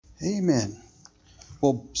Amen.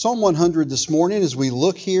 Well, Psalm 100 this morning, as we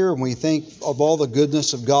look here and we think of all the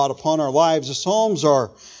goodness of God upon our lives, the Psalms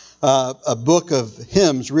are a book of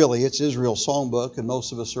hymns, really. It's Israel's songbook, and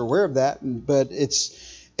most of us are aware of that. But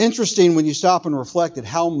it's interesting when you stop and reflect at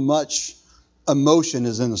how much emotion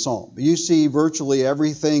is in the Psalm. You see virtually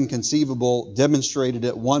everything conceivable demonstrated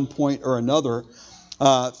at one point or another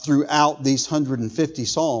throughout these 150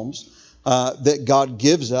 Psalms. That God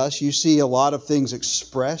gives us. You see a lot of things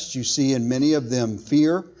expressed. You see in many of them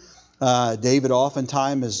fear. David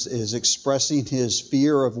oftentimes is expressing his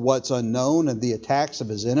fear of what's unknown and the attacks of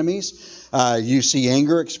his enemies. You see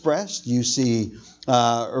anger expressed. You see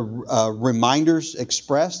reminders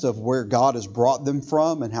expressed of where God has brought them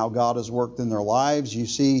from and how God has worked in their lives. You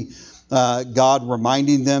see God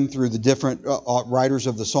reminding them through the different writers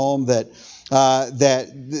of the Psalm that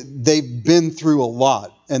they've been through a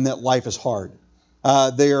lot and that life is hard.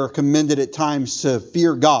 They are commended at times to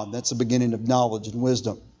fear God. That's the beginning of knowledge and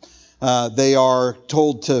wisdom. They are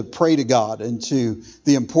told to pray to God and to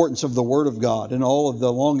the importance of the Word of God. And all of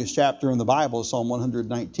the longest chapter in the Bible is Psalm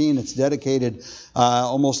 119. It's dedicated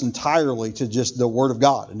almost entirely to just the Word of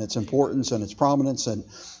God and its importance and its prominence. And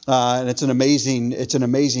it's an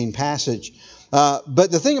amazing passage.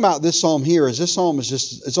 But the thing about this psalm here is this psalm is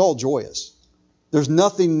it's all joyous. There's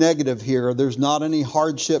nothing negative here. There's not any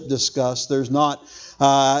hardship discussed. There's not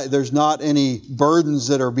any burdens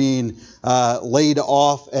that are being laid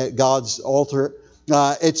off at God's altar.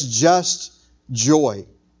 It's just joy.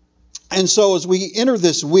 And so as we enter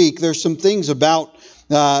this week, there's some things about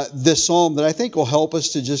this psalm that I think will help us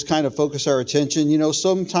to just kind of focus our attention. You know,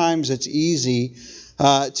 sometimes it's easy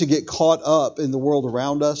to get caught up in the world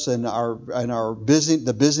around us and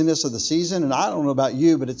the busyness of the season. And I don't know about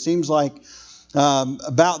you, but it seems like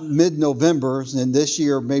about mid-November, and this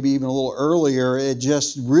year maybe even a little earlier, it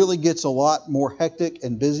just really gets a lot more hectic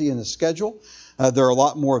and busy in the schedule. There are a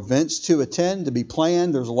lot more events to attend, to be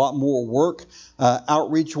planned. There's a lot more work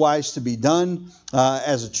outreach-wise to be done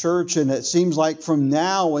as a church. And it seems like from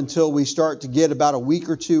now until we start to get about a week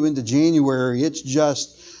or two into January, it's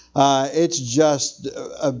just a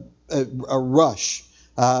rush.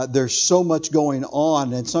 There's so much going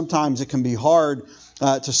on, and sometimes it can be hard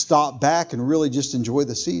to stop back and really just enjoy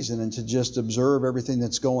the season and to just observe everything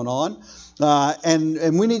that's going on.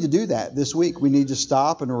 And we need to do that this week. We need to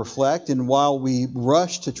stop and reflect. And while we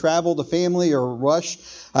rush to travel to family or rush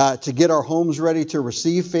to get our homes ready to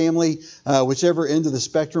receive family, whichever end of the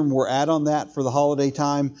spectrum we're at on that for the holiday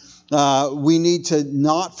time, we need to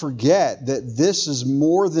not forget that this is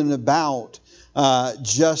more than about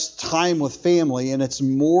just time with family, and it's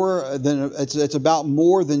about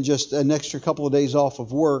more than just an extra couple of days off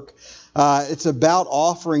of work. It's about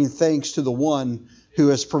offering thanks to the one who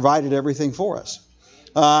has provided everything for us.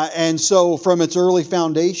 And so from its early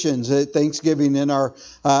foundations at Thanksgiving in our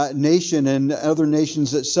nation and other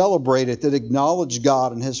nations that celebrate it, that acknowledge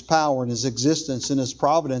God and His power and His existence and His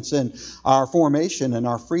providence and our formation and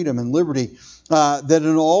our freedom and liberty, that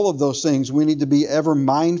in all of those things we need to be ever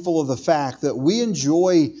mindful of the fact that we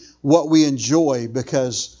enjoy what we enjoy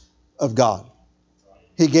because of God.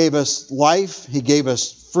 He gave us life. He gave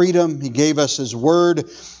us freedom. He gave us His Word.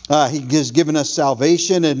 He has given us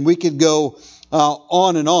salvation, and we could go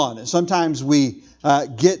on and on. And sometimes we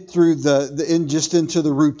get through into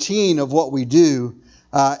the routine of what we do,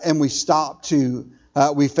 and we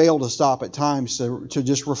fail to stop at times to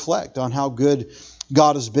just reflect on how good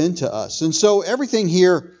God has been to us. And so everything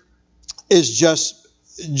here is just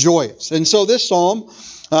joyous. And so this psalm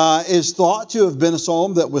is thought to have been a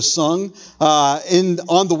psalm that was sung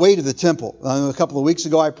on the way to the temple. A couple of weeks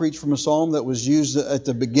ago, I preached from a psalm that was used at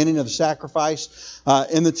the beginning of the sacrifice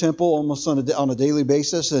in the temple, almost on a daily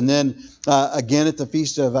basis, and then again at the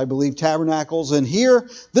Feast of, I believe, Tabernacles. And here,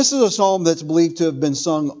 this is a psalm that's believed to have been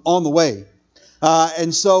sung on the way.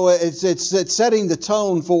 And so it's setting the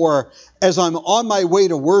tone for, as I'm on my way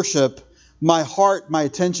to worship, my heart, my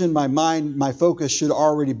attention, my mind, my focus should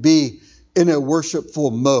already be in a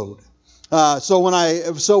worshipful mode. So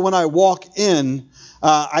when I walk in,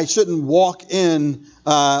 I shouldn't walk in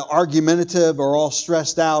argumentative or all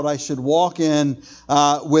stressed out. I should walk in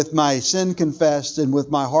with my sin confessed and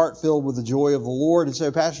with my heart filled with the joy of the Lord and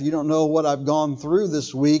say, Pastor, you don't know what I've gone through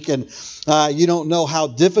this week, and you don't know how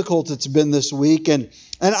difficult it's been this week. And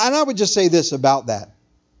I would just say this about that.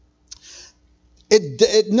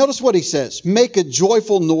 Notice what he says. Make a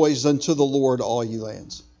joyful noise unto the Lord, all ye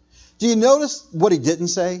lands. Do you notice what he didn't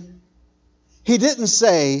say? He didn't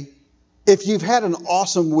say, if you've had an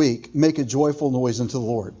awesome week, make a joyful noise unto the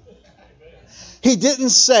Lord. He didn't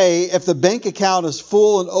say, if the bank account is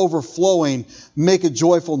full and overflowing, make a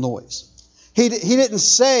joyful noise. He didn't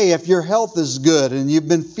say if your health is good and you've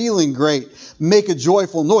been feeling great, make a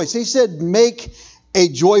joyful noise. He said, make a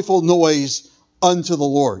joyful noise unto the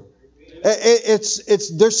Lord.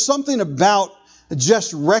 There's something about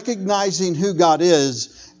just recognizing who God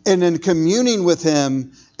is and then communing with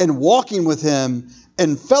Him and walking with Him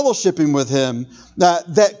and fellowshipping with Him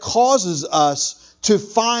that causes us to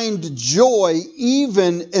find joy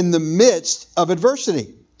even in the midst of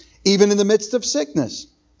adversity, even in the midst of sickness,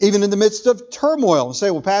 even in the midst of turmoil. And say,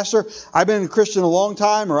 well, Pastor, I've been a Christian a long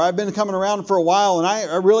time, or I've been coming around for a while, and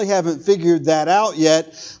I really haven't figured that out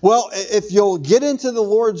yet. Well, if you'll get into the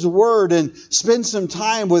Lord's Word and spend some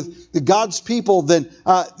time with God's people, then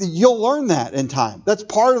you'll learn that in time. That's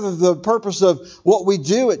part of the purpose of what we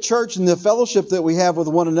do at church and the fellowship that we have with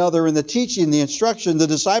one another and the teaching, the instruction, the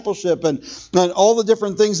discipleship, and all the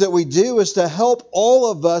different things that we do is to help all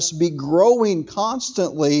of us be growing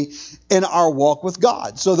constantly in our walk with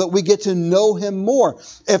God so that we get to know Him more.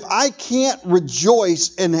 If I can't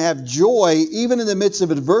rejoice and have joy even in the midst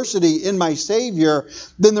of adversity in my Savior,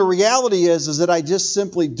 then the reality is that I just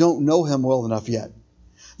simply don't know Him well enough yet.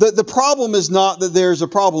 The problem is not that there's a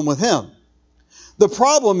problem with Him. The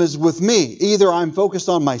problem is with me. Either I'm focused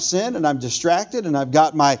on my sin and I'm distracted and I've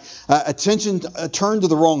got my attention turned to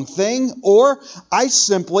the wrong thing, or I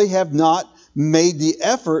simply have not made the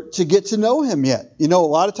effort to get to know Him yet. You know, a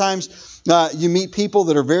lot of times you meet people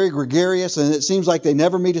that are very gregarious and it seems like they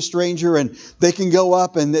never meet a stranger, and they can go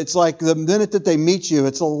up and it's like the minute that they meet you,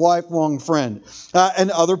 it's a lifelong friend.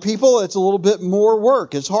 And other people, it's a little bit more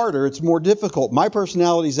work. It's harder. It's more difficult. My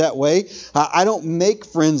personality is that way. I don't make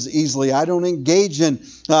friends easily. I don't engage in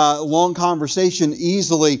long conversation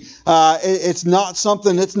easily. It's not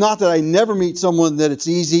that I never meet someone that it's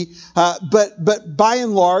easy. But by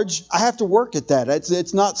and large, I have to work at that.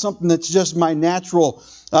 It's not something that's just my natural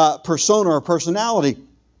persona or personality.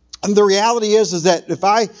 And the reality is that if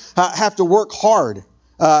I have to work hard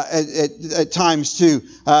at times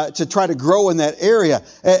to try to grow in that area.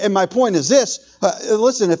 And my point is this.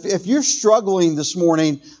 Listen, if you're struggling this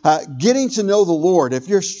morning getting to know the Lord, if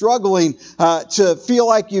you're struggling to feel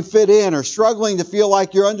like you fit in, or struggling to feel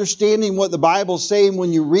like you're understanding what the Bible's saying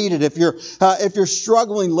when you read it, if you're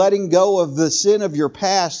struggling letting go of the sin of your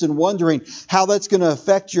past and wondering how that's going to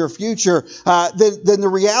affect your future, then the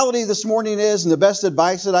reality this morning is, and the best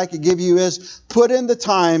advice that I could give you is, put in the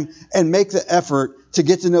time and make the effort to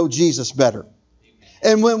get to know Jesus better.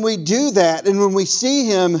 And when we do that, and when we see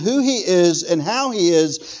Him, who He is and how He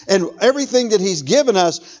is, and everything that He's given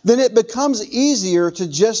us, then it becomes easier to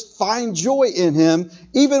just find joy in Him,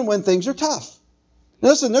 even when things are tough.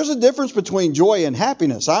 Listen, there's a difference between joy and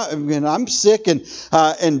happiness. I'm sick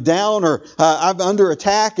and down, or I'm under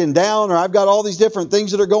attack and down, or I've got all these different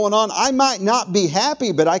things that are going on. I might not be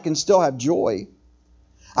happy, but I can still have joy.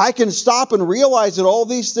 I can stop and realize that all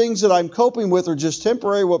these things that I'm coping with are just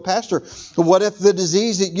temporary. Well, Pastor, what if the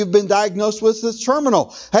disease that you've been diagnosed with is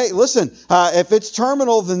terminal? Hey, listen, if it's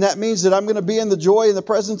terminal, then that means that I'm going to be in the joy and the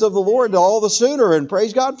presence of the Lord all the sooner, and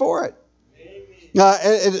praise God for it.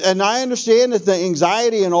 And I understand that the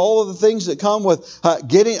anxiety and all of the things that come with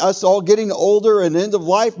getting older and end of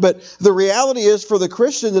life, but the reality is, for the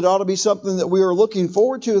Christian, it ought to be something that we are looking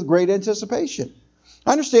forward to with great anticipation.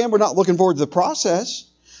 I understand we're not looking forward to the process.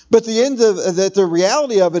 But the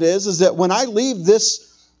reality of it is that when I leave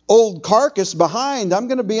this old carcass behind, I'm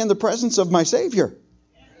going to be in the presence of my Savior.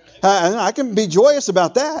 And I can be joyous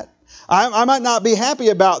about that. I might not be happy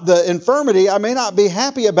about the infirmity. I may not be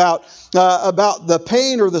happy about the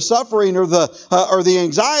pain or the suffering or the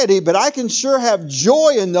anxiety, but I can sure have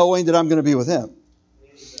joy in knowing that I'm going to be with Him.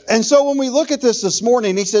 And so when we look at this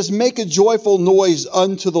morning, He says, make a joyful noise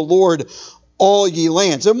unto the Lord, all ye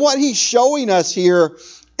lands. And what He's showing us here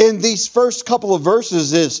in these first couple of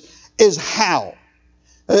verses is how.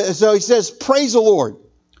 So He says, praise the Lord.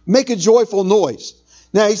 Make a joyful noise.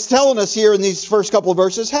 Now He's telling us here in these first couple of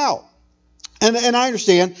verses how. And I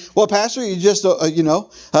understand, well, Pastor, you just,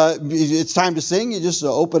 it's time to sing. You just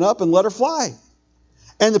open up and let her fly.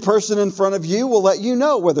 And the person in front of you will let you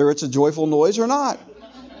know whether it's a joyful noise or not.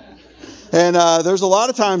 And there's a lot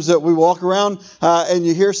of times that we walk around and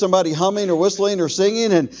you hear somebody humming or whistling or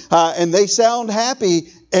singing and they sound happy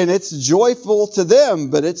and it's joyful to them,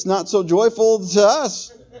 but it's not so joyful to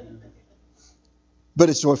us. But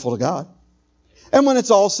it's joyful to God. And when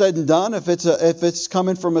it's all said and done, if it's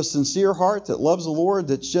coming from a sincere heart that loves the Lord,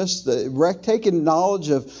 that's just taking knowledge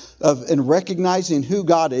of and recognizing who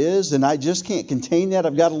God is, and I just can't contain that,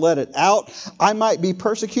 I've got to let it out. I might be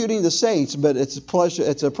persecuting the saints, but it's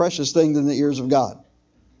a precious thing in the ears of God.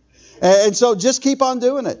 And so just keep on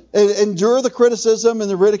doing it. Endure the criticism and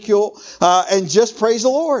the ridicule, and just praise the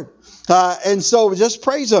Lord. And so just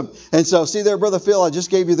praise Him. And so, see there, Brother Phil, I just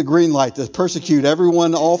gave you the green light to persecute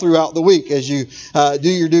everyone all throughout the week as you do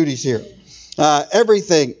your duties here.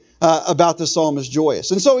 Everything about this psalm is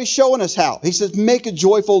joyous. And so he's showing us how. He says, make a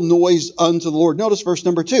joyful noise unto the Lord. Notice verse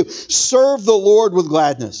number 2. Serve the Lord with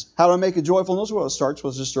gladness. How do I make a joyful noise? Well, it starts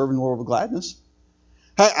with just serving the Lord with gladness.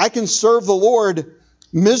 I can serve the Lord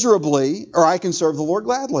miserably, or I can serve the Lord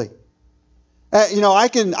gladly.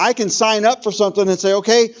 I can sign up for something and say,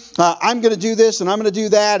 okay, I'm going to do this and I'm going to do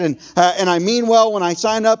that, and I mean well when I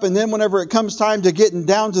sign up, and then whenever it comes time to getting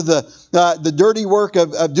down to the dirty work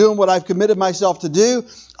of doing what I've committed myself to do,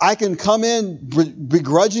 I can come in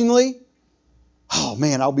begrudgingly. Oh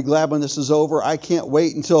man, I'll be glad when this is over. I can't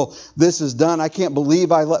wait until this is done. I can't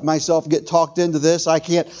believe I let myself get talked into this. I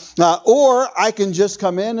can't. Or I can just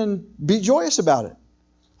come in and be joyous about it.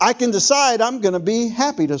 I can decide I'm going to be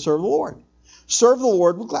happy to serve the Lord. Serve the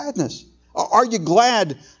Lord with gladness. Are you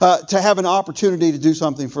glad to have an opportunity to do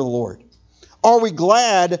something for the Lord? Are we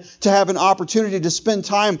glad to have an opportunity to spend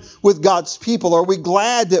time with God's people? Are we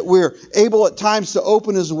glad that we're able at times to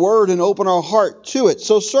open His Word and open our heart to it?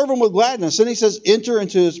 So serve Him with gladness. And he says, enter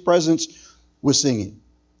into His presence with singing.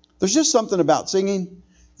 There's just something about singing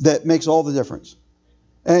that makes all the difference.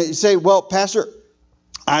 And you say, well, Pastor,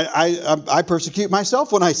 I persecute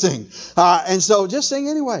myself when I sing. And so just sing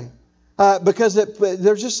anyway. Because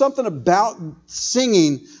there's just something about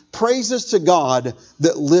singing praises to God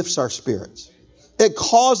that lifts our spirits. It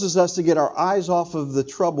causes us to get our eyes off of our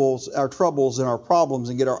troubles and our problems,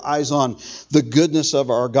 and get our eyes on the goodness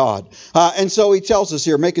of our God. And so he tells us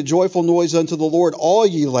here, make a joyful noise unto the Lord, all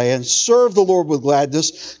ye lands. Serve the Lord with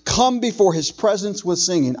gladness. Come before His presence with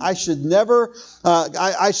singing. I should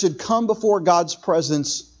come before God's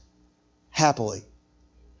presence happily.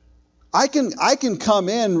 I can come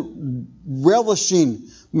in relishing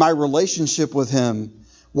my relationship with Him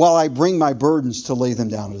while I bring my burdens to lay them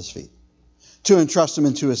down at His feet, to entrust them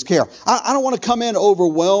into His care. I don't want to come in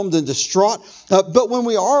overwhelmed and distraught, but when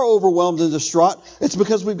we are overwhelmed and distraught, it's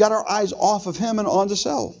because we've got our eyes off of Him and onto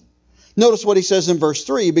self. Notice what he says in verse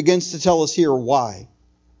 3. He begins to tell us here why.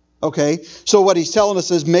 Okay, so what he's telling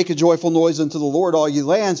us is, make a joyful noise unto the Lord, all ye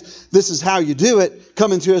lands. This is how you do it.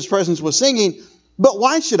 Come into His presence with singing. But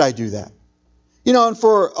why should I do that? And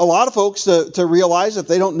for a lot of folks to realize that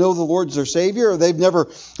they don't know the Lord as their Savior, or they've never,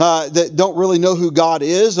 that don't really know who God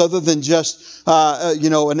is, other than just,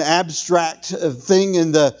 an abstract thing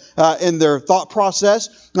in their thought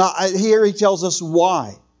process. Here he tells us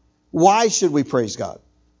why. Why should we praise God?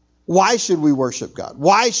 Why should we worship God?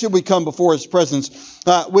 Why should we come before His presence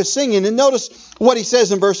with singing? And notice what he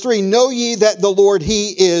says in verse 3, know ye that the Lord, He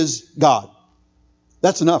is God.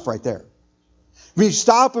 That's enough right there. We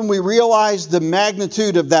stop and we realize the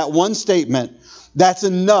magnitude of that one statement. That's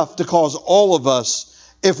enough to cause all of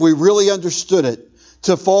us, if we really understood it,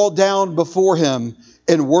 to fall down before Him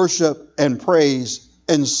in worship and praise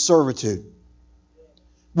and servitude.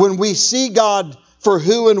 When we see God for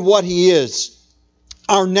who and what He is,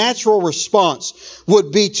 our natural response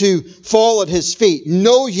would be to fall at His feet.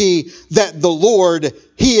 Know ye that the Lord,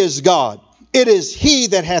 He is God. It is He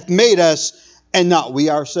that hath made us, and not we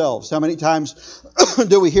ourselves. How many times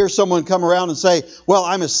do we hear someone come around and say, well,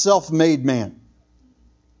 I'm a self-made man?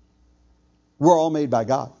 We're all made by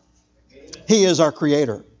God. He is our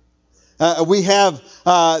Creator. We have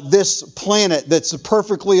this planet that's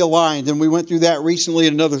perfectly aligned, and we went through that recently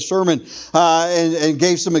in another sermon and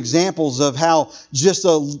gave some examples of how just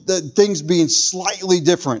things being slightly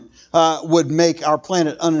different would make our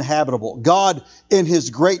planet uninhabitable. God, in His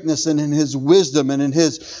greatness and in His wisdom and in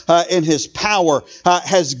His power,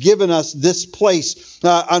 has given us this place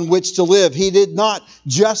on which to live. He did not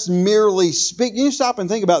just merely speak. You stop and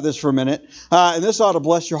think about this for a minute, and this ought to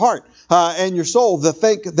bless your heart and your soul, to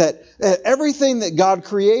think that everything that God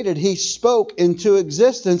created, He spoke into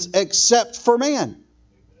existence except for man.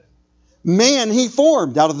 Man He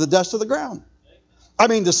formed out of the dust of the ground.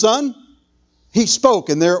 The sun, He spoke,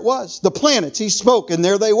 and there it was. The planets, He spoke, and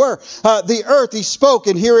there they were. The earth, He spoke,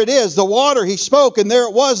 and here it is. The water, He spoke, and there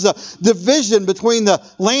it was. The division between the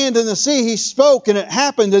land and the sea, He spoke, and it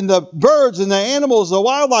happened. And the birds and the animals, the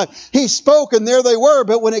wildlife, He spoke, and there they were.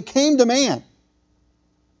 But when it came to man,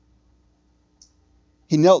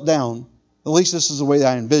 He knelt down. At least this is the way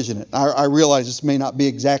I envision it. I realize this may not be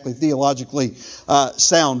exactly theologically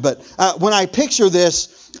sound, but when I picture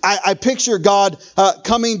this, I picture God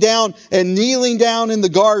coming down and kneeling down in the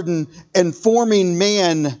garden and forming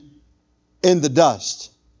man in the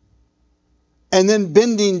dust. And then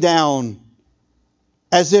bending down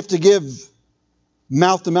as if to give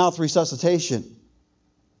mouth-to-mouth resuscitation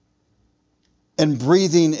and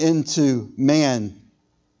breathing into man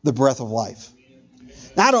the breath of life.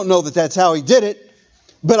 Now, I don't know that that's how he did it,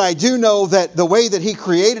 but I do know that the way that he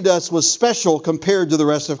created us was special compared to the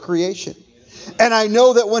rest of creation. And I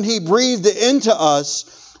know that when he breathed into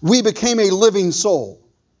us, we became a living soul.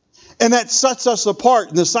 And that sets us apart.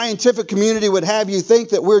 And the scientific community would have you think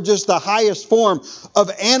that we're just the highest form of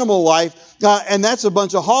animal life. And that's a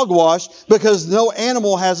bunch of hogwash, because no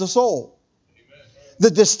animal has a soul. The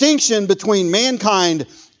distinction between mankind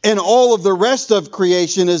and all of the rest of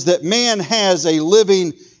creation is that man has a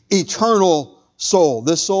living, eternal soul.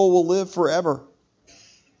 This soul will live forever.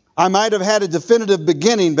 I might have had a definitive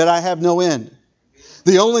beginning, but I have no end.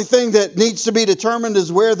 The only thing that needs to be determined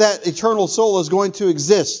is where that eternal soul is going to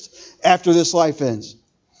exist after this life ends.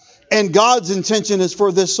 And God's intention is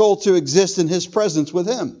for this soul to exist in His presence with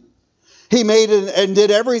Him. He made it and did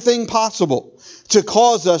everything possible to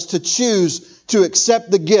cause us to choose to accept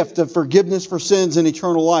the gift of forgiveness for sins and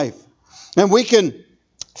eternal life. And we can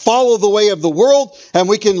follow the way of the world, and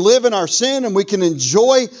we can live in our sin, and we can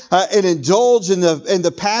enjoy and indulge in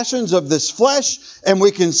the passions of this flesh, and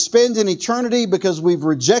we can spend an eternity because we've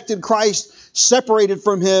rejected Christ, separated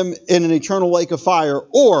from Him in an eternal lake of fire.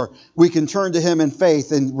 Or we can turn to Him in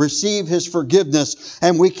faith and receive His forgiveness,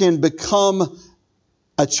 and we can become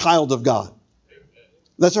a child of God.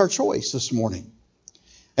 That's our choice this morning.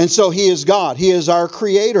 And so He is God. He is our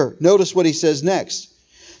Creator. Notice what He says next.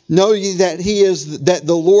 Know ye that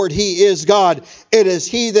the Lord, He is God. It is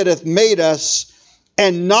He that hath made us,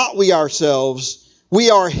 and not we ourselves. We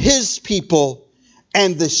are His people,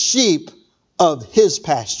 and the sheep of His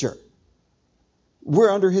pasture.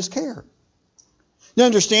 We're under His care. You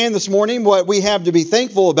understand this morning what we have to be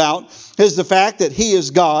thankful about is the fact that He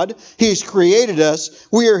is God. He's created us.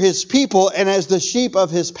 We are His people. And as the sheep of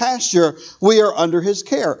His pasture, we are under His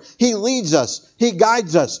care. He leads us. He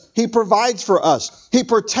guides us. He provides for us. He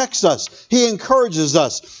protects us. He encourages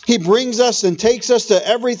us. He brings us and takes us to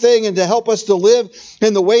everything and to help us to live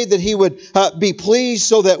in the way that He would be pleased,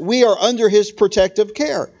 so that we are under His protective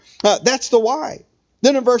care. That's the why.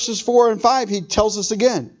 Then in verses 4 and 5, He tells us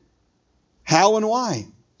again how and why.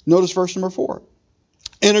 Notice verse number 4.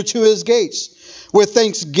 Enter to His gates with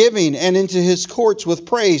thanksgiving, and into His courts with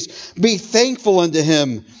praise. Be thankful unto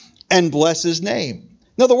Him, and bless His name.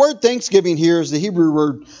 Now, the word thanksgiving here is the Hebrew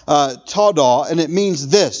word todah, and it means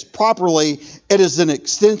this. Properly, it is an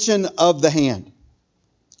extension of the hand.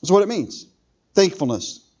 That's what it means.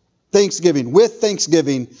 Thankfulness. Thanksgiving. With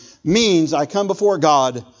thanksgiving means I come before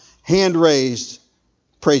God, hand raised,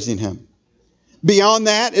 praising Him. Beyond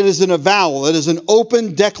that, it is an avowal. It is an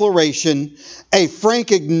open declaration, a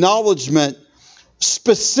frank acknowledgement,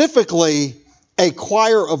 specifically a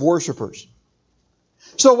choir of worshipers.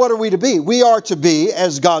 So what are we to be? We are to be,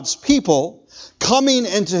 as God's people, coming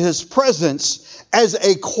into His presence as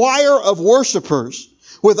a choir of worshipers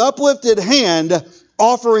with uplifted hand,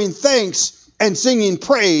 offering thanks and singing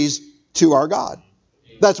praise to our God.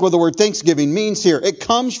 That's what the word thanksgiving means here. It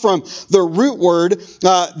comes from the root word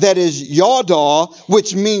that is yadah,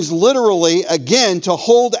 which means literally, again, to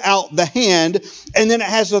hold out the hand. And then it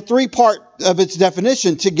has a three-part of its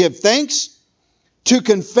definition: to give thanks, to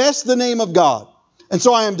confess the name of God. And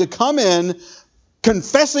so I am to come in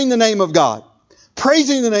confessing the name of God,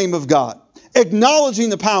 praising the name of God,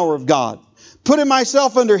 acknowledging the power of God, putting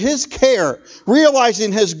myself under His care,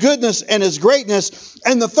 realizing His goodness and His greatness.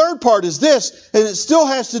 And the third part is this, and it still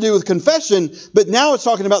has to do with confession, but now it's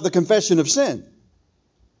talking about the confession of sin.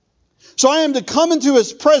 So I am to come into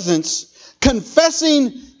His presence,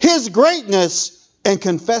 confessing His greatness and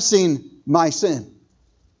confessing my sin.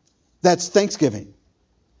 That's thanksgiving.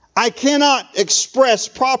 I cannot express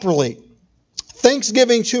properly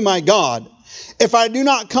thanksgiving to my God if I do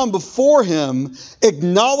not come before Him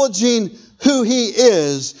acknowledging who He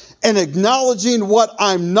is, and acknowledging what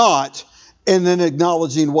I'm not, and then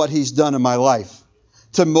acknowledging what He's done in my life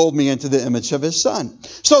to mold me into the image of His Son.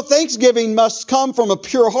 So thanksgiving must come from a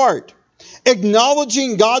pure heart,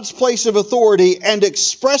 acknowledging God's place of authority and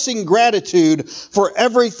expressing gratitude for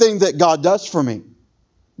everything that God does for me.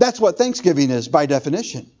 That's what thanksgiving is by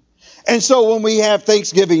definition. And so when we have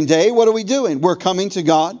Thanksgiving Day, what are we doing? We're coming to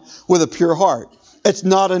God with a pure heart. It's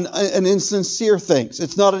not an insincere thanks.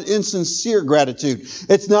 It's not an insincere gratitude.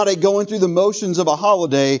 It's not a going through the motions of a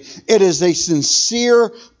holiday. It is a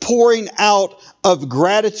sincere pouring out of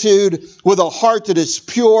gratitude with a heart that is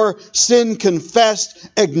pure, sin confessed,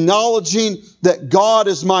 acknowledging that God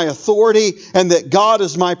is my authority and that God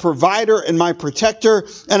is my provider and my protector,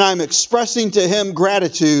 and I'm expressing to Him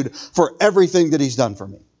gratitude for everything that He's done for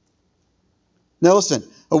me. Now listen,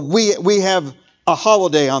 we have a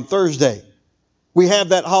holiday on Thursday. We have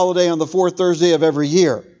that holiday on the fourth Thursday of every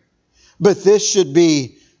year. But this should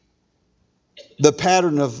be the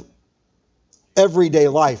pattern of everyday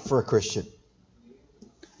life for a Christian.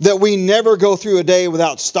 That we never go through a day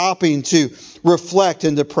without stopping to reflect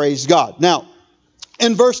and to praise God. Now,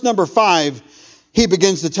 in verse number 5, he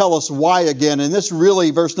begins to tell us why again. And this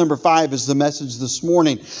really, verse number 5, is the message this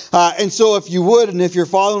morning. And so if you would, and if you're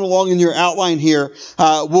following along in your outline here,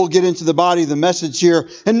 we'll get into the body of the message here.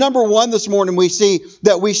 And number 1 this morning, we see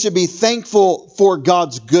that we should be thankful for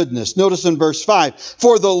God's goodness. Notice in verse 5,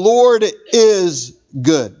 for the Lord is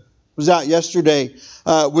good. I was out yesterday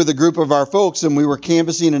with a group of our folks, and we were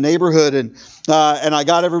canvassing a neighborhood, and I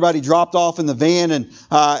got everybody dropped off in the van,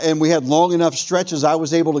 and we had long enough stretches. I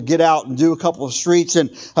was able to get out and do a couple of streets, and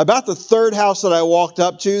about the third house that I walked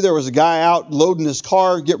up to, there was a guy out loading his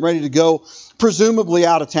car, getting ready to go, presumably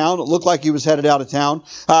out of town. It looked like he was headed out of town,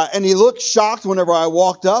 and he looked shocked whenever I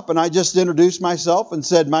walked up, and I just introduced myself and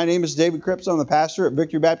said, my name is David Cripps. I'm the pastor at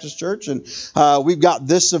Victory Baptist Church, and we've got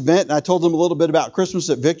this event, and I told him a little bit about Christmas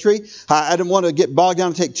at Victory. I didn't want to get bogged down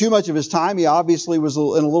and take too much of his time. He obviously was in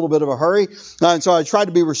a little bit of a hurry, and so I tried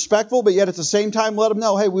to be respectful, but yet at the same time let him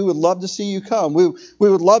know, hey, we would love to see you come. We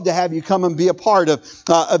would love to have you come and be a part of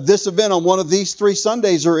this event on one of these 3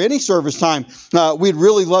 Sundays or any service time. We'd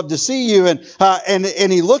really love to see you. And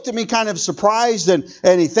he looked at me kind of surprised, and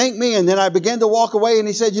he thanked me, and then I began to walk away, and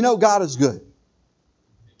he said, you know, God is good.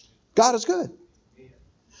 God is good.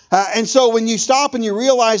 And so when you stop and you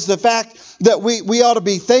realize the fact that we ought to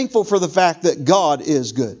be thankful for the fact that God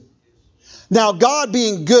is good. Now, God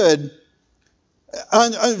being good,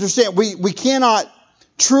 understand, we cannot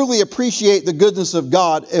truly appreciate the goodness of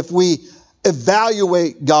God if we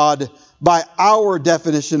evaluate God by our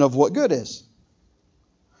definition of what good is.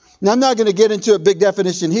 Now, I'm not going to get into a big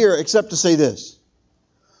definition here except to say this,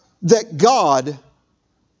 that God,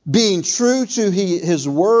 being true to His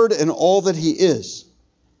Word and all that He is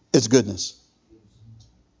goodness.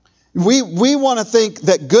 We want to think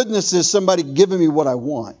that goodness is somebody giving me what I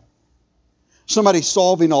want, somebody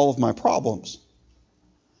solving all of my problems,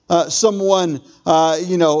 somebody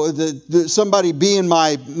being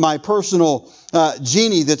my personal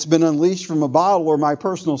genie that's been unleashed from a bottle, or my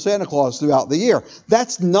personal Santa Claus throughout the year.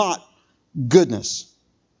 That's not goodness.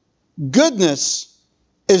 Goodness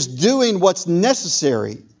is doing what's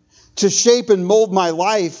necessary to shape and mold my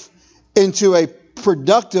life into a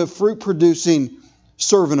productive, fruit-producing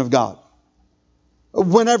servant of God.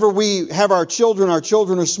 Whenever we have our children are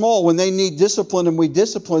small, when they need discipline and we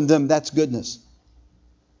discipline them, that's goodness.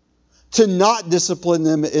 To not discipline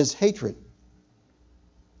them is hatred.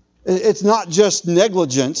 It's not just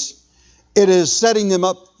negligence. It is setting them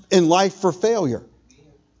up in life for failure.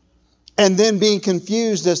 And then being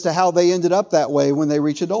confused as to how they ended up that way when they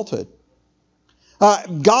reach adulthood.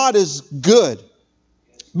 God is good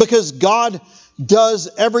because God does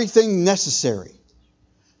everything necessary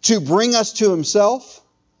to bring us to Himself,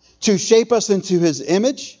 to shape us into His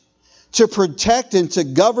image, to protect and to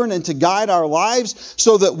govern and to guide our lives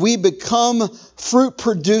so that we become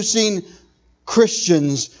fruit-producing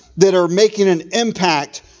Christians that are making an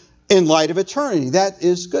impact in light of eternity. That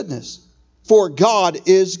is goodness. For God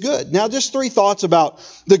is good. Now, just 3 thoughts about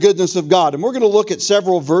the goodness of God. And we're going to look at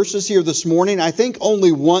several verses here this morning. I think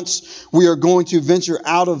only once we are going to venture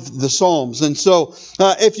out of the Psalms. And so,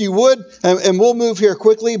 if you would, and we'll move here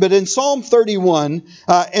quickly, but in Psalm 31,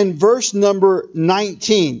 in verse number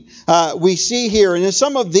 19, we see here, and in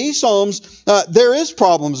some of these Psalms, there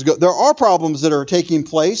are problems that are taking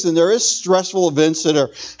place, and there is stressful events that are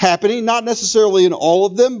happening, not necessarily in all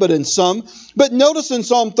of them, but in some. But notice in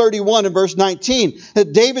Psalm 31 and verse 19,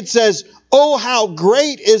 that David says, "Oh, how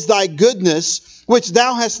great is thy goodness, which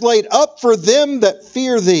thou hast laid up for them that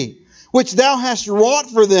fear thee, which thou hast wrought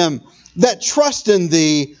for them that trust in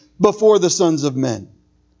thee before the sons of men."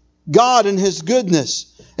 God and His goodness.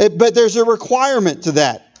 But there's a requirement to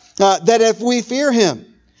that. That if we fear Him,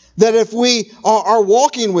 that if we are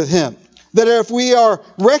walking with Him, that if we are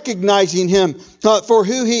recognizing Him for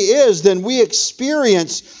who He is, then we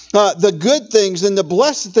experience the good things and the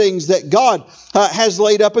blessed things that God has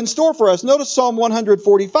laid up in store for us. Notice Psalm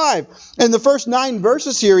 145. In the first 9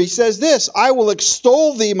 verses here, he says this, "I will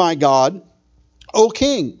extol thee, my God, O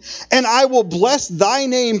King, and I will bless thy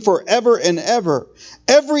name forever and ever.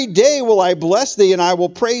 Every day will I bless thee, and I will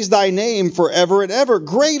praise thy name forever and ever.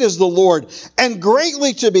 Great is the Lord, and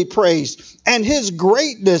greatly to be praised, and His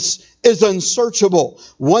greatness is unsearchable.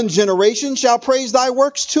 One generation shall praise thy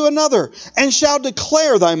works to another, and shall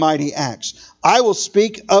declare thy mighty acts. I will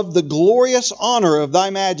speak of the glorious honor of thy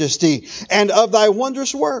majesty and of thy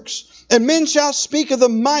wondrous works. And men shall speak of the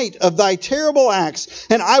might of thy terrible acts,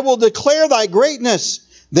 and I will declare thy greatness.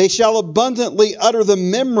 They shall abundantly utter the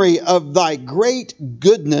memory of thy great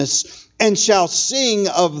goodness, and shall sing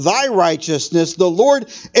of thy righteousness. The Lord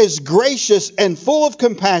is gracious and full of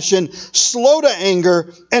compassion, slow to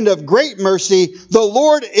anger, and of great mercy. The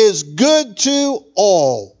Lord is good to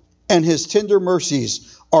all, and his tender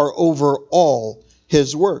mercies are over all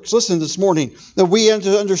his works. Listen this morning, that we have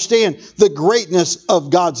to understand the greatness of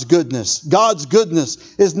God's goodness. God's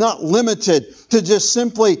goodness is not limited to just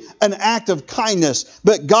simply an act of kindness,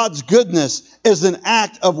 but God's goodness is an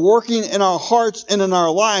act of working in our hearts and in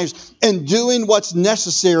our lives and doing what's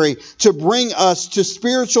necessary to bring us to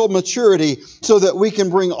spiritual maturity so that we can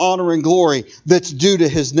bring honor and glory that's due to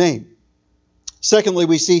his name. Secondly,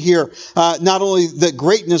 we see here not only the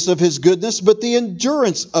greatness of his goodness, but the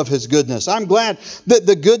endurance of his goodness. I'm glad that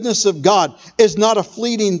the goodness of God is not a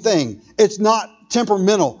fleeting thing. It's not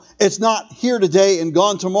temperamental. It's not here today and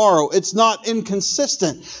gone tomorrow. It's not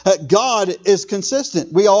inconsistent. God is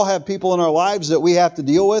consistent. We all have people in our lives that we have to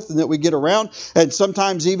deal with and that we get around, and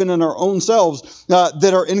sometimes even in our own selves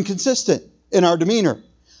that are inconsistent in our demeanor.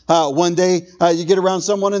 One day you get around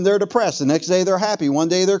someone and they're depressed. The next day they're happy. One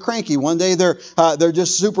day they're cranky. One day they're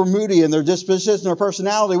just super moody in their disposition or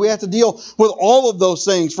personality. We have to deal with all of those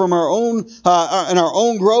things from our own and our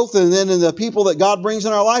own growth, and then in the people that God brings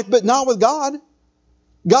in our life, but not with God.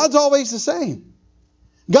 God's always the same.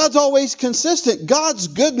 God's always consistent. God's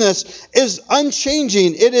goodness is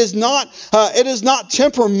unchanging. It is not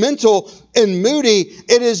temperamental and moody.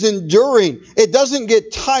 It is enduring. It doesn't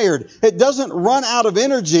get tired. It doesn't run out of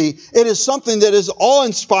energy. It is something that is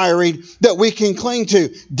awe-inspiring that we can cling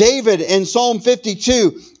to. David in Psalm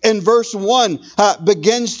 52 in verse 1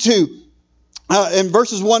 begins to in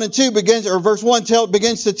verses 1 and 2 begins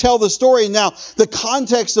to tell the story. Now, the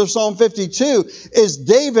context of Psalm 52 is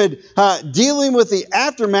David dealing with the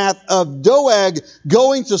aftermath of Doeg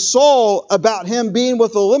going to Saul about him being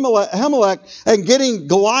with Ahimelech and getting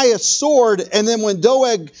Goliath's sword. And then when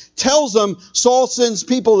Doeg tells him, Saul sends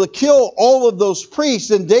people to kill all of those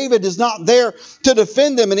priests, and David is not there to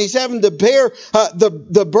defend them, and he's having to bear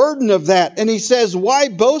the burden of that. And he says, "Why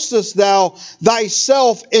boastest thou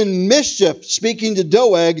thyself in mischief?" Speaking to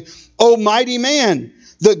Doeg, "O mighty man,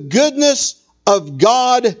 the goodness of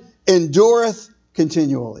God endureth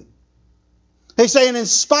continually." He's saying, in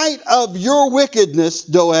spite of your wickedness,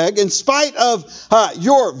 Doeg, in spite of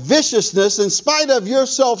your viciousness, in spite of your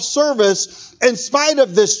self-service, in spite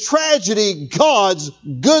of this tragedy, God's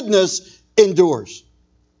goodness endures.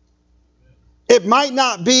 It might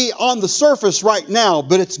not be on the surface right now,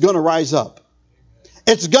 but it's going to rise up.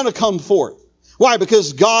 It's going to come forth. Why?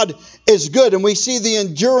 Because God is good, and we see the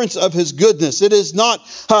endurance of his goodness. It is not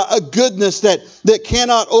a goodness that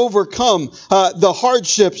cannot overcome the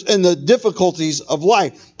hardships and the difficulties of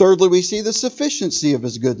life. Thirdly, we see the sufficiency of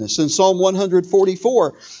his goodness. In Psalm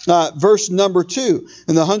 144, verse number 2,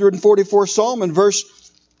 in the 144th Psalm, in verse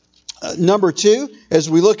number 2, as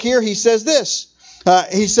we look here, he says this.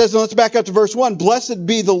 He says, and let's back up to verse 1. "Blessed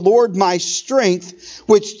be the Lord my strength,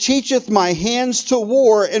 which teacheth my hands to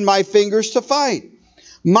war and my fingers to fight.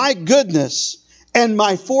 My goodness and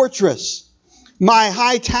my fortress, my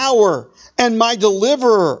high tower and my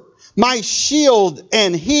deliverer, my shield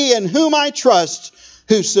and he in whom I trust,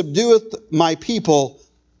 who subdueth my people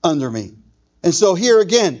under me." And so here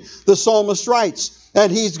again, the psalmist writes,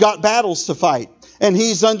 and he's got battles to fight, and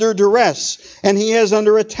he's under duress, and he is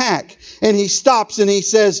under attack. And he stops and he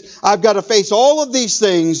says, I've got to face all of these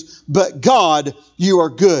things, but God, you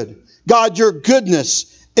are good. God, your goodness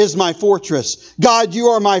is my fortress. God, you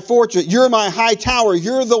are my fortress. You're my high tower.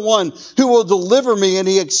 You're the one who will deliver me. And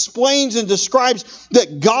he explains and describes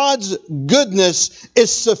that God's goodness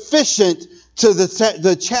is sufficient to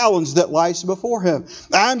the challenge that lies before him.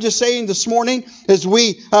 I'm just saying this morning, as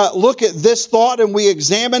we look at this thought and we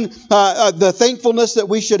examine the thankfulness that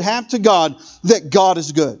we should have to God, that God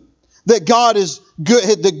is good. That God is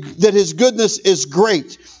good, that his goodness is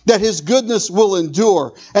great, that his goodness will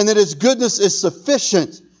endure, and that his goodness is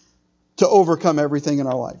sufficient to overcome everything in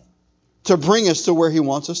our life, to bring us to where he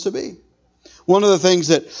wants us to be. One of the things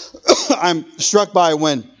that I'm struck by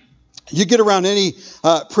when you get around any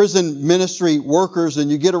prison ministry workers,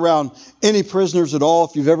 and you get around any prisoners at all,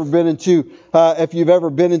 if you've ever been into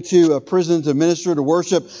a prison to minister, to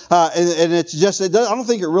worship, and it's just, I don't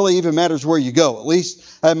think it really even matters where you go. At least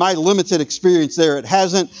in my limited experience there, it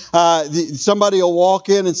hasn't. Somebody will walk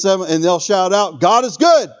in and they'll shout out, "God is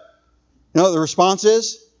good." You know what the response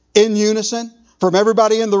is? In unison from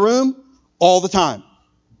everybody in the room all the time.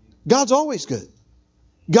 God's always good.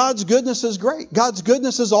 God's goodness is great. God's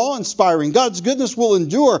goodness is awe-inspiring. God's goodness will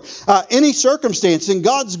endure any circumstance. And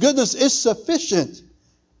God's goodness is sufficient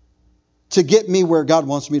to get me where God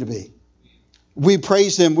wants me to be. We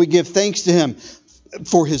praise Him. We give thanks to Him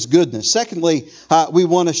for His goodness. Secondly, we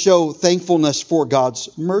want to show thankfulness for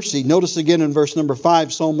God's mercy. Notice again in verse number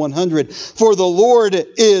 5, Psalm 100. For the Lord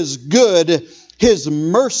is good. His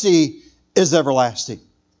mercy is everlasting.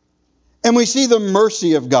 And we see the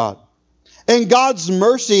mercy of God. And God's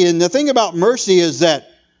mercy, and the thing about mercy is that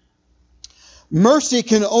mercy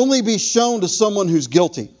can only be shown to someone who's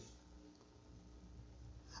guilty.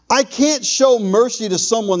 I can't show mercy to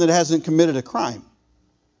someone that hasn't committed a crime.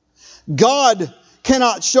 God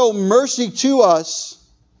cannot show mercy to us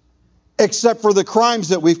except for the crimes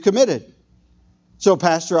that we've committed. So,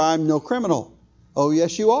 Pastor, I'm no criminal. Oh,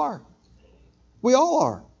 yes, you are. We all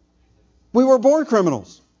are. We were born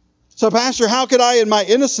criminals. So, Pastor, how could I, in my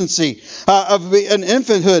innocency of an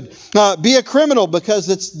infanthood, be a criminal? Because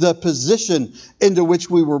it's the position into which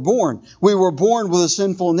we were born. We were born with a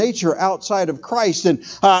sinful nature outside of Christ,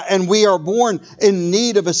 and we are born in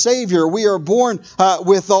need of a Savior. We are born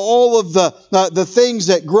with all of the things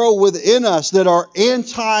that grow within us that are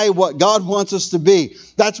anti what God wants us to be.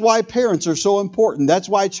 That's why parents are so important. That's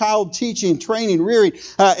why child teaching, training, rearing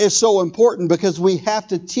is so important, because we have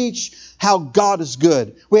to teach how God is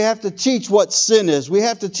good. We have to teach what sin is. We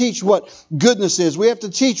have to teach what goodness is. We have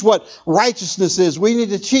to teach what righteousness is. We need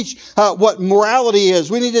to teach what morality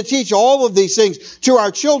is. We need to teach all of these things to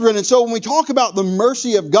our children. And so when we talk about the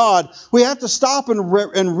mercy of God, we have to stop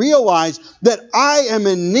and realize that I am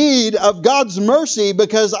in need of God's mercy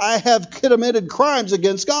because I have committed crimes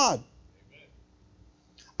against God.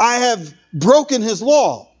 I have broken His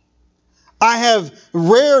law. I have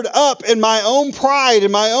reared up in my own pride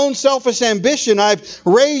and my own selfish ambition. I've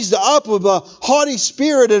raised up with a haughty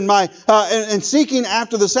spirit and and seeking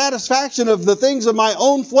after the satisfaction of the things of my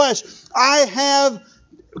own flesh. I have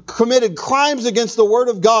committed crimes against the Word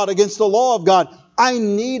of God, against the law of God. I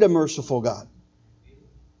need a merciful God.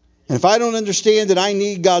 And if I don't understand that I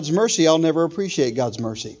need God's mercy, I'll never appreciate God's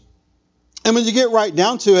mercy. And when you get right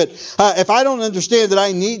down to it, if I don't understand that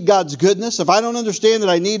I need God's goodness, if I don't understand that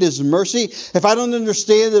I need His mercy, if I don't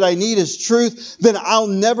understand that I need His truth, then I'll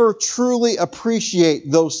never truly appreciate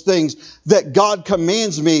those things that God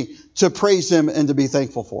commands me to praise Him and to be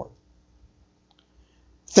thankful for.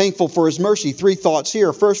 Thankful for His mercy. 3 thoughts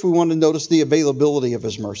here. First, we want to notice the availability of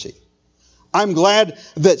His mercy. I'm glad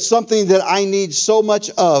that something that I need so much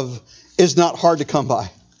of is not hard to come by.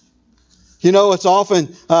 You know, it's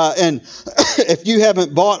often, and if you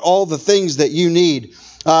haven't bought all the things that you need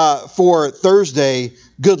for Thursday,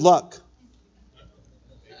 good luck.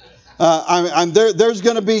 There's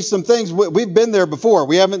going to be some things. We've been there before.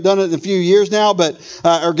 We haven't done it in a few years now, but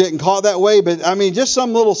are getting caught that way. But I mean, just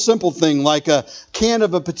some little simple thing like a can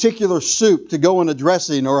of a particular soup to go in a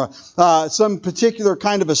dressing, or some particular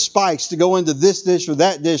kind of a spice to go into this dish or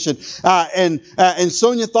that dish. And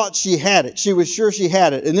Sonia thought she had it. She was sure she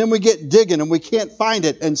had it. And then we get digging and we can't find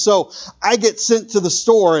it. And so I get sent to the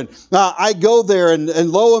store and I go there and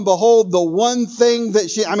lo and behold, the one thing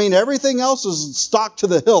that everything else is stocked to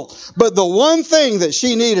the hilt. But the one thing that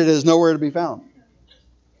she needed is nowhere to be found.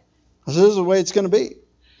 So this is the way it's going to be.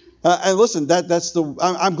 And listen,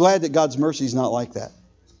 I'm glad that God's mercy is not like that.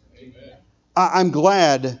 Amen. I'm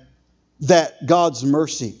glad that God's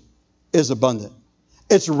mercy is abundant.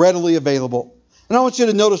 It's readily available. And I want you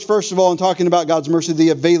to notice, first of all, in talking about God's mercy, the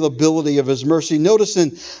availability of His mercy. Notice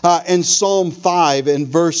in Psalm 5, in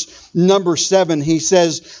verse number 7, he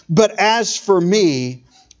says, "But as for me,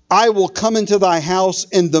 I will come into thy house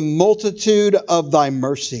in the multitude of thy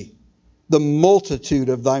mercy." The multitude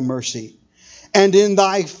of thy mercy. "And in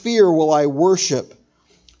thy fear will I worship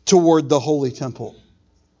toward the holy temple."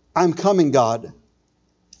 I'm coming, God,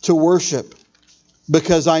 to worship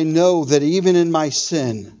because I know that even in my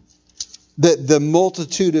sin, that the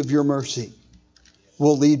multitude of your mercy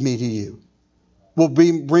will lead me to you, will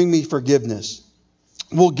bring me forgiveness,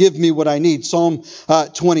 will give me what I need. Psalm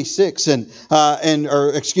 26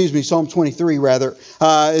 Psalm 23 rather,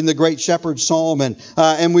 in the great shepherd psalm,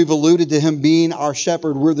 and we've alluded to Him being our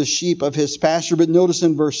shepherd. We're the sheep of His pasture. But notice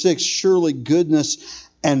in verse 6, "Surely goodness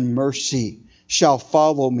and mercy shall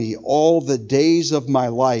follow me all the days of my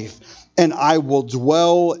life, and I will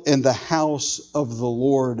dwell in the house of the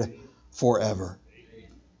Lord forever."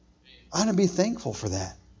 I want to be thankful for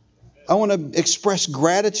that. I want to express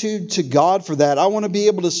gratitude to God for that. I want to be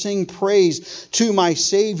able to sing praise to my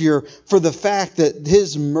Savior for the fact that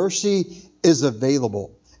His mercy is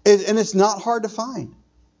available. And it's not hard to find.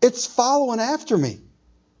 It's following after me.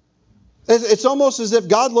 It's almost as if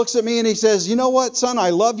God looks at me and he says, you know what, son,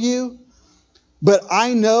 I love you, but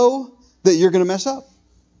I know that you're going to mess up.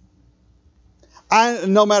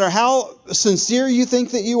 No matter how sincere you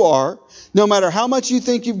think that you are, no matter how much you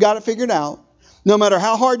think you've got it figured out, no matter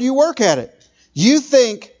how hard you work at it, you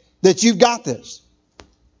think that you've got this.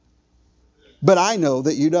 But I know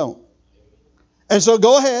that you don't. And so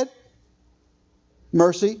go ahead.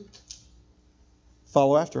 Mercy.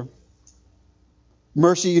 Follow after him.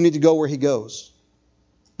 Mercy, you need to go where he goes.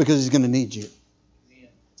 Because he's going to need you.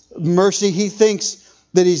 Mercy, he thinks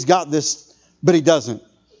that he's got this, but he doesn't.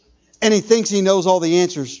 And he thinks he knows all the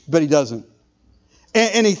answers, but he doesn't.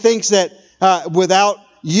 And he thinks that without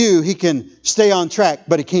you, he can stay on track,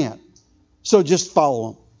 but he can't. So just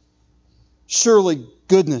follow him. Surely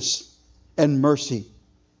goodness and mercy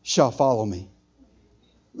shall follow me.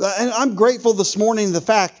 And I'm grateful this morning the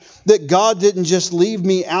fact that God didn't just leave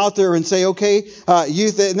me out there and say, okay,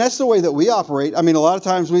 youth, and that's the way that we operate. I mean, a lot of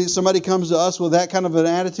times somebody comes to us with that kind of an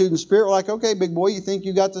attitude and spirit, we're like, okay, big boy, you think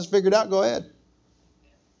you got this figured out? Go ahead.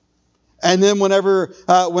 And then whenever it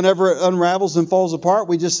unravels and falls apart,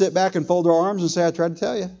 we just sit back and fold our arms and say, I tried to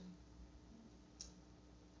tell you.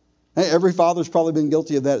 Hey, every father's probably been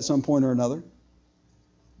guilty of that at some point or another.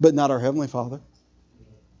 But not our Heavenly Father.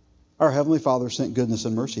 Our Heavenly Father sent goodness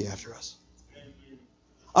and mercy after us.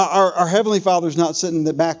 Our Heavenly Father's not sitting in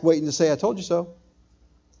the back waiting to say, I told you so.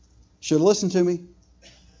 Should have listened to me.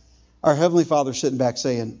 Our Heavenly Father's sitting back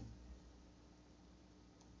saying,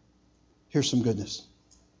 here's some goodness.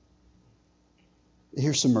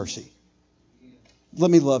 Here's some mercy. Let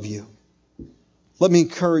me love you. Let me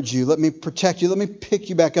encourage you. Let me protect you. Let me pick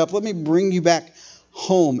you back up. Let me bring you back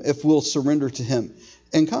home if we'll surrender to Him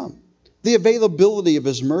and come. The availability of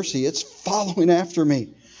His mercy, it's following after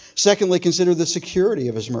me. Secondly, consider the security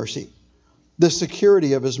of His mercy. The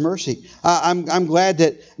security of His mercy. I'm glad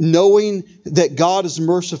that knowing that God is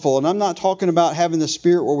merciful, and I'm not talking about having the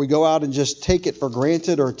spirit where we go out and just take it for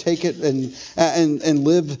granted or take it and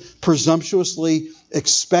live presumptuously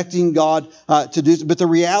expecting God to do. But the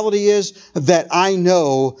reality is that I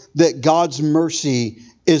know that God's mercy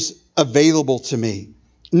is available to me.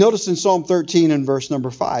 Notice in Psalm 13 and verse number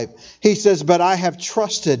 5, he says, but I have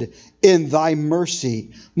trusted in thy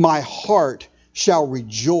mercy. My heart shall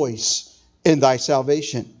rejoice in thy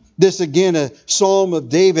salvation. This again, a psalm of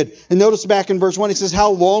David. And notice back in verse 1, he says,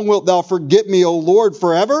 how long wilt thou forget me, O Lord,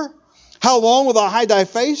 forever? How long wilt thou hide thy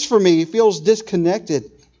face from me? He feels disconnected.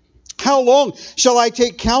 How long shall I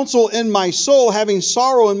take counsel in my soul, having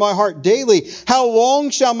sorrow in my heart daily? How long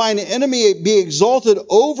shall mine enemy be exalted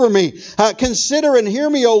over me? Consider and hear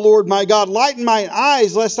me, O Lord my God. Lighten mine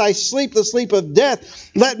eyes, lest I sleep the sleep of death.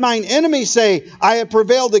 Let mine enemy say, I have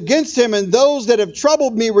prevailed against him, and those that have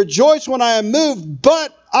troubled me rejoice when I am moved.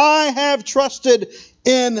 But I have trusted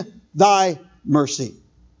in thy mercy.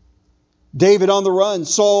 David on the run,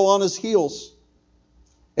 Saul on his heels.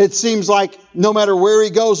 It seems like no matter where he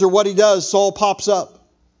goes or what he does, Saul pops up.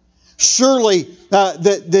 Surely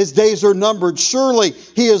that his days are numbered. Surely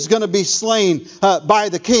he is going to be slain by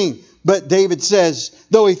the king. But David says,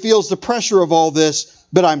 though he feels the pressure of all this,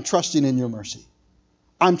 but I'm trusting in your mercy.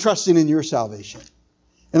 I'm trusting in your salvation.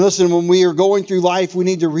 And listen, when we are going through life, we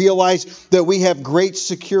need to realize that we have great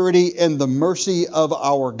security in the mercy of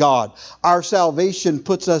our God. Our salvation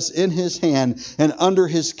puts us in His hand and under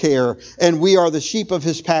His care, and we are the sheep of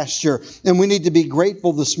His pasture. And we need to be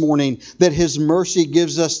grateful this morning that His mercy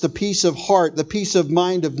gives us the peace of heart, the peace of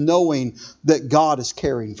mind of knowing that God is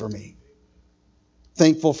caring for me.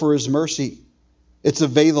 Thankful for His mercy. It's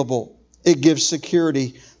available. It gives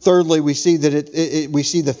security. Thirdly, we see that we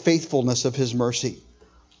see the faithfulness of His mercy.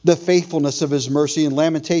 The faithfulness of His mercy in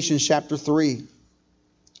Lamentations chapter 3.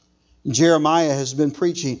 Jeremiah has been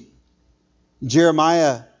preaching.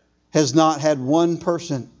 Jeremiah has not had one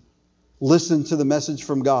person listen to the message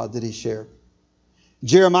from God that he shared.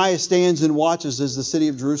 Jeremiah stands and watches as the city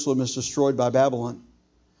of Jerusalem is destroyed by Babylon,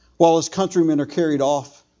 while his countrymen are carried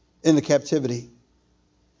off into captivity.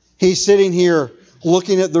 He's sitting here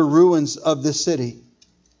looking at the ruins of this city.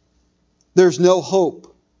 There's no hope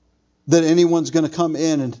that anyone's going to come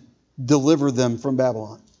in and deliver them from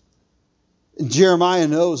Babylon. And Jeremiah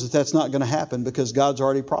knows that that's not going to happen because God's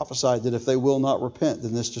already prophesied that if they will not repent,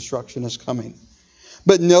 then this destruction is coming.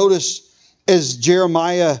 But notice as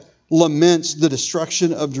Jeremiah laments the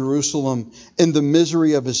destruction of Jerusalem and the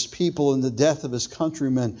misery of his people and the death of his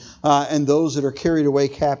countrymen and those that are carried away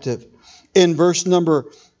captive. In verse number,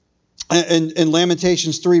 in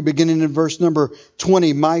Lamentations 3, beginning in verse number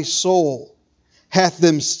 20, my soul hath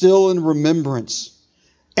them still in remembrance,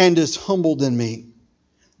 and is humbled in me.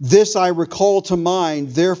 This I recall to mind,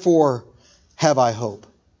 therefore have I hope.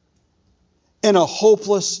 In a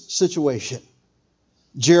hopeless situation,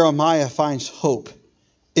 Jeremiah finds hope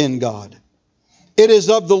in God. It is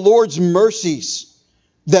of the Lord's mercies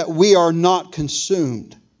that we are not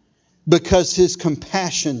consumed, because His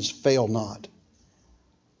compassions fail not.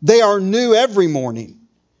 They are new every morning.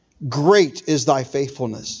 Great is thy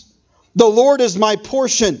faithfulness. The Lord is my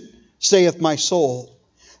portion, saith my soul.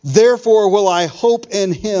 Therefore will I hope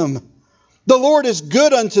in Him. The Lord is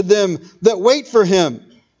good unto them that wait for Him,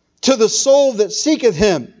 to the soul that seeketh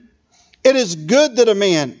Him. It is good that a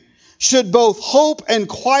man should both hope and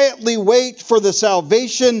quietly wait for the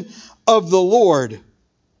salvation of the Lord.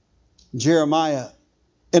 Jeremiah,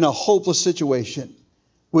 in a hopeless situation,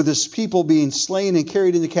 with his people being slain and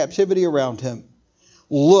carried into captivity around him,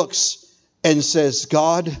 looks and says,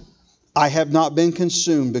 God, I have not been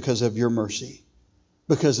consumed because of your mercy,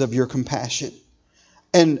 because of your compassion.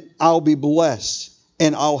 And I'll be blessed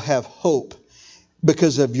and I'll have hope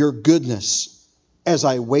because of your goodness as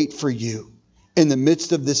I wait for you in the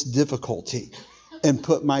midst of this difficulty and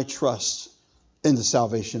put my trust in the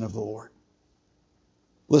salvation of the Lord.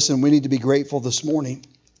 Listen, we need to be grateful this morning,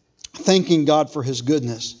 thanking God for His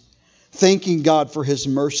goodness, thanking God for His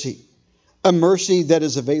mercy, a mercy that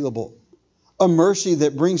is available, a mercy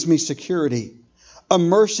that brings me security, a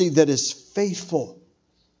mercy that is faithful,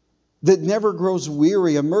 that never grows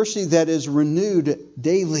weary, a mercy that is renewed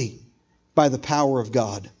daily by the power of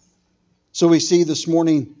God. So we see this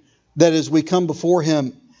morning that as we come before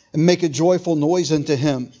Him and make a joyful noise unto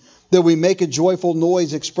Him, that we make a joyful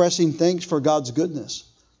noise expressing thanks for God's goodness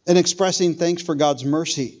and expressing thanks for God's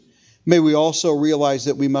mercy. May we also realize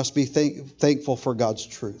that we must be thankful for God's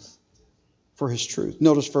truth, for His truth.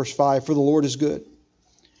 Notice verse 5, for the Lord is good.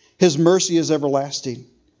 His mercy is everlasting,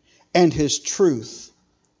 and His truth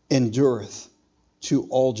endureth to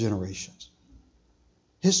all generations.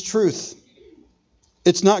 His truth,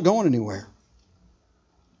 it's not going anywhere.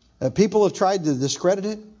 People have tried to discredit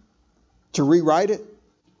it, to rewrite it,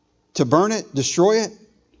 to burn it, destroy it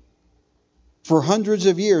for hundreds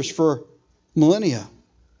of years, for millennia.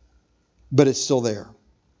 But it's still there.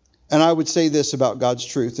 And I would say this about God's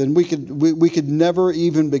truth, and we could never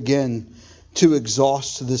even begin to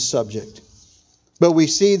exhaust this subject. But we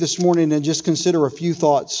see this morning, and just consider a few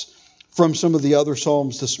thoughts from some of the other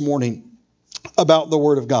Psalms this morning about the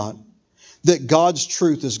Word of God, that God's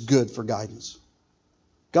truth is good for guidance.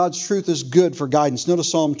 God's truth is good for guidance. Notice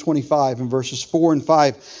Psalm 25 and verses 4 and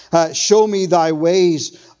 5. Show me thy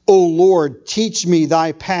ways, O Lord. Teach me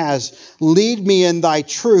thy paths. Lead me in thy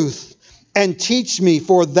truth and teach me,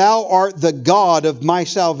 for thou art the God of my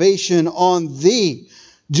salvation. On thee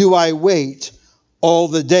do I wait all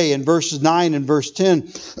the day. In verses 9 and verse 10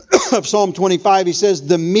 of Psalm 25, he says,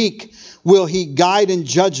 the meek will he guide in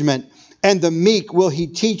judgment, and the meek will he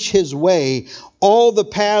teach his way. All the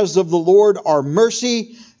paths of the Lord are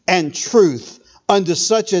mercy and truth unto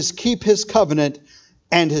such as keep His covenant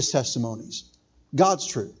and His testimonies. God's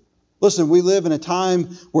truth. Listen, we live in a time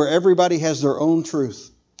where everybody has their own truth.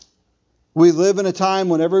 We live in a time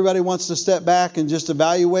when everybody wants to step back and just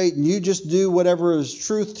evaluate, and you just do whatever is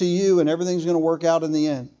truth to you and everything's going to work out in the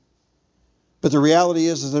end. But the reality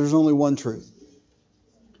is there's only one truth.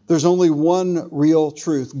 There's only one real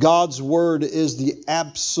truth. God's Word is the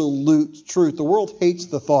absolute truth. The world hates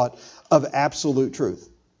the thought of absolute truth.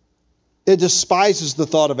 It despises the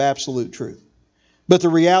thought of absolute truth. But the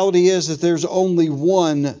reality is that there's only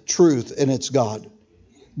one truth, and it's God.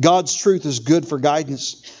 God's truth is good for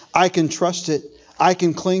guidance. I can trust it. I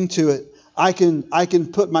can cling to it. I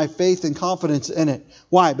can put my faith and confidence in it.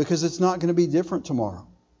 Why? Because it's not going to be different tomorrow.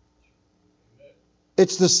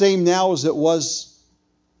 It's the same now as it was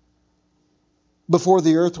before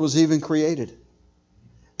the earth was even created.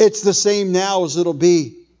 It's the same now as it'll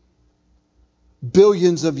be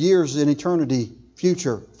billions of years in eternity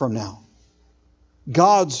future from now.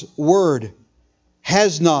 God's Word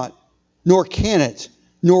has not, nor can it,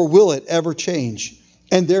 nor will it ever change.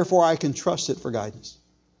 And therefore I can trust it for guidance.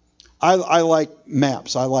 I like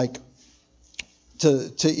maps. I like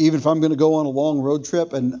to even if I'm going to go on a long road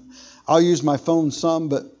trip, and I'll use my phone some,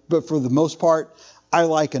 but for the most part, I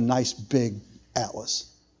like a nice big atlas.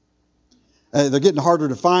 They're getting harder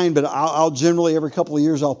to find, but I'll generally every couple of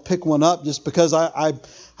years I'll pick one up just because I'm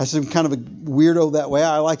kind of a weirdo that way.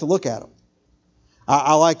 I like to look at them.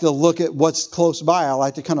 I like to look at what's close by. I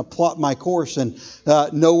like to kind of plot my course and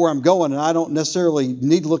know where I'm going. And I don't necessarily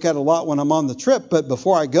need to look at it a lot when I'm on the trip, but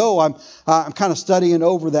before I go, I'm kind of studying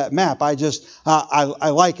over that map. I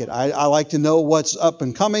like it. I like to know what's up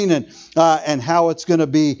and coming and how it's going to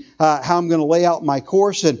be, how I'm going to lay out my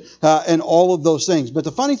course and all of those things. But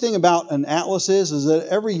the funny thing about an atlas is that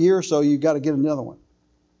every year or so you've got to get another one.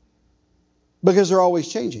 because they're always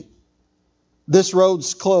changing. This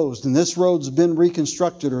road's closed, and this road's been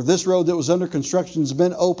reconstructed, or this road that was under construction has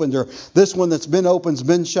been opened, or this one that's been opened's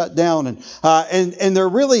been shut down. And they're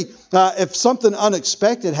really, if something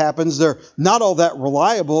unexpected happens, they're not all that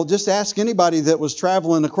reliable. Just ask anybody that was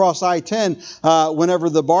traveling across I-10 whenever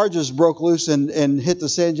the barges broke loose and hit the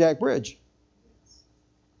Sanjak Bridge.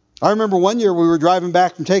 I remember one year we were driving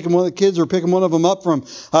back from taking one of the kids or picking one of them up from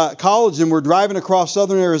college, and we're driving across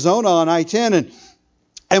southern Arizona on I-10,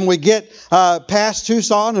 and we get past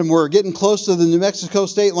Tucson, and we're getting close to the New Mexico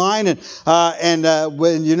state line. And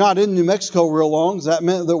when you're not in New Mexico real long, that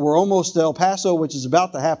meant that we're almost to El Paso, which is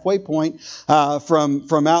about the halfway point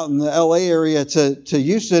from out in the LA area to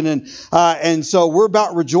Houston. And so we're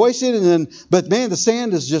about rejoicing. But man, the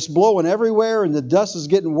sand is just blowing everywhere, and the dust is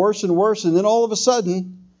getting worse and worse. And then all of a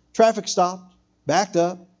sudden, traffic stopped, backed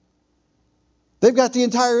up. They've got the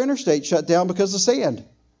entire interstate shut down because of sand.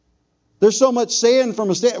 There's so much sand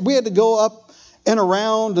from a stand. We had to go up and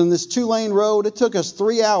around in this 2-lane road. It took us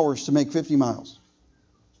 3 hours to make 50 miles.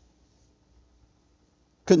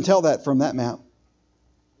 Couldn't tell that from that map.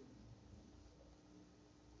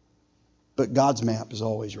 But God's map is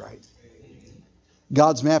always right.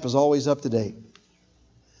 God's map is always up to date.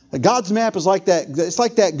 God's map is like that. It's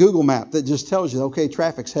like that Google map that just tells you, okay,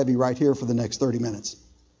 traffic's heavy right here for the next 30 minutes.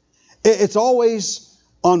 It's always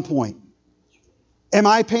on point. Am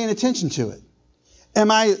I paying attention to it?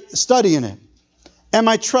 Am I studying it? Am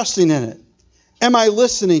I trusting in it? Am I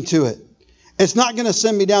listening to it? It's not going to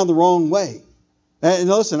send me down the wrong way. And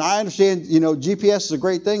listen, I understand, GPS is a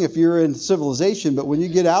great thing if you're in civilization, but when you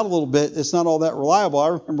get out a little bit, it's not all that reliable. I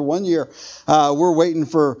remember one year, we're waiting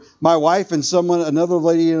for my wife and another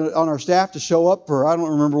lady on our staff to show up for, I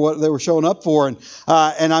don't remember what they were showing up for. And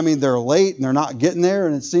I mean, they're late and they're not getting there,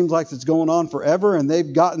 and it seems like it's going on forever. And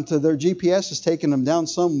they've gotten to their GPS has taken them down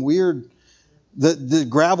some weird, the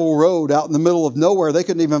gravel road out in the middle of nowhere. They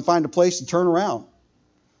couldn't even find a place to turn around.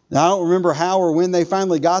 Now, I don't remember how or when they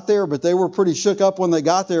finally got there, but they were pretty shook up when they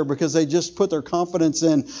got there because they just put their confidence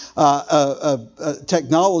in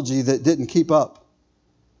technology that didn't keep up.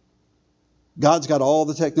 God's got all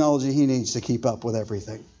the technology He needs to keep up with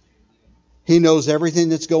everything. He knows everything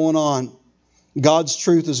that's going on. God's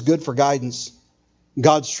truth is good for guidance.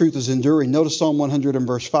 God's truth is enduring. Notice Psalm 100 and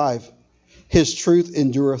verse 5. His truth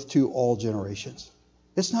endureth to all generations.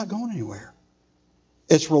 It's not going anywhere.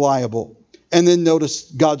 It's reliable. And then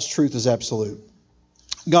notice God's truth is absolute.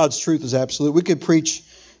 God's truth is absolute. We could preach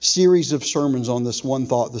series of sermons on this one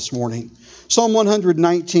thought this morning. Psalm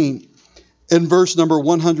 119 in verse number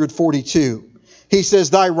 142. He says,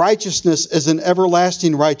 Thy righteousness is an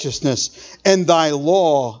everlasting righteousness, and Thy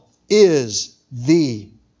law is the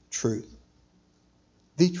truth.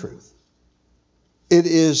 The truth. It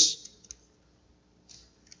is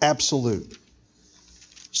absolute.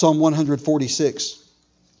 Psalm 146.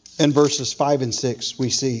 In verses 5 and 6,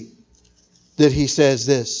 we see that he says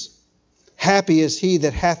this, Happy is he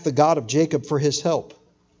that hath the God of Jacob for his help,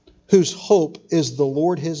 whose hope is the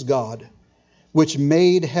Lord his God, which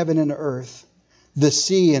made heaven and earth, the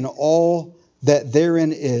sea and all that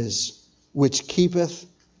therein is, which keepeth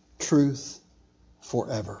truth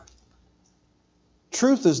forever.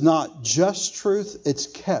 Truth is not just truth, it's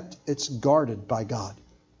kept, it's guarded by God.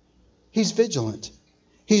 He's vigilant.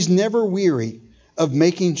 He's never weary of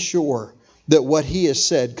making sure that what He has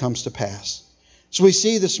said comes to pass. So we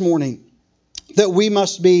see this morning that we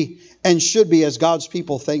must be and should be as God's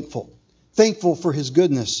people thankful. Thankful for His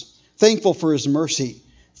goodness. Thankful for His mercy.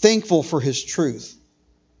 Thankful for His truth.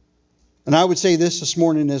 And I would say this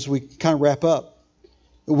morning as we kind of wrap up.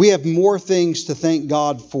 We have more things to thank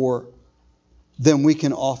God for than we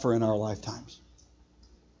can offer in our lifetimes.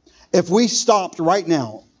 If we stopped right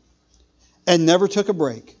now and never took a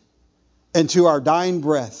break, and to our dying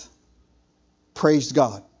breath, praised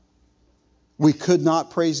God, we could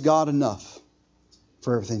not praise God enough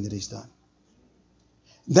for everything that He's done.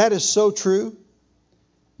 That is so true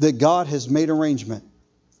that God has made arrangement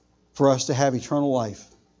for us to have eternal life,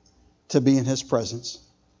 to be in His presence.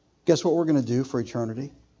 Guess what we're going to do for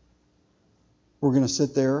eternity? We're going to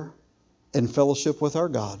sit there in fellowship with our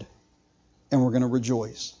God, and we're going to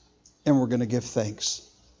rejoice, and we're going to give thanks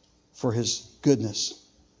for His goodness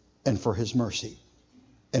and for His mercy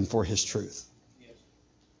and for His truth.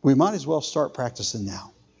 We might as well start practicing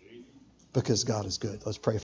now because God is good. Let's pray.